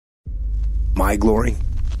My glory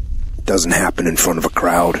doesn't happen in front of a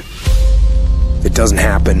crowd. It doesn't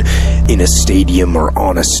happen in a stadium or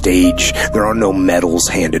on a stage. There are no medals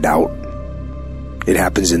handed out. It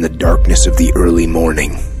happens in the darkness of the early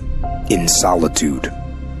morning, in solitude,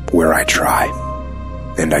 where I try,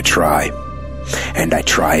 and I try, and I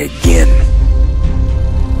try again,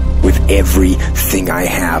 with everything I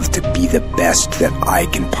have to be the best that I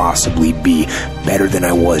can possibly be, better than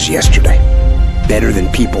I was yesterday, better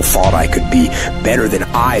than people thought I could be, better than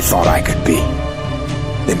I thought I could be,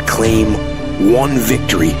 then claim one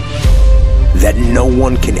victory that no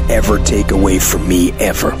one can ever take away from me,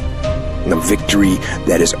 ever. A victory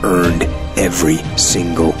that is earned every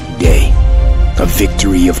single day. A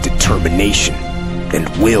victory of determination and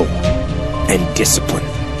will and discipline.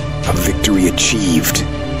 A victory achieved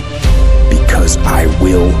because I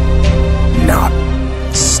will not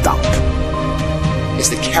stop. It's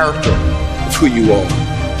the character of who you are.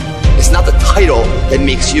 It's not the title that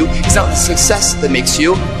makes you. It's not the success that makes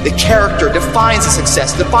you. The character defines the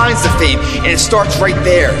success, defines the fame, and it starts right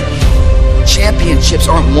there. Championships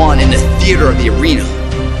aren't won in the theater or the arena.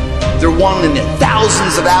 They're won in the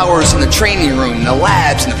thousands of hours in the training room, in the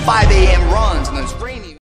labs, in the 5 a.m. runs, and those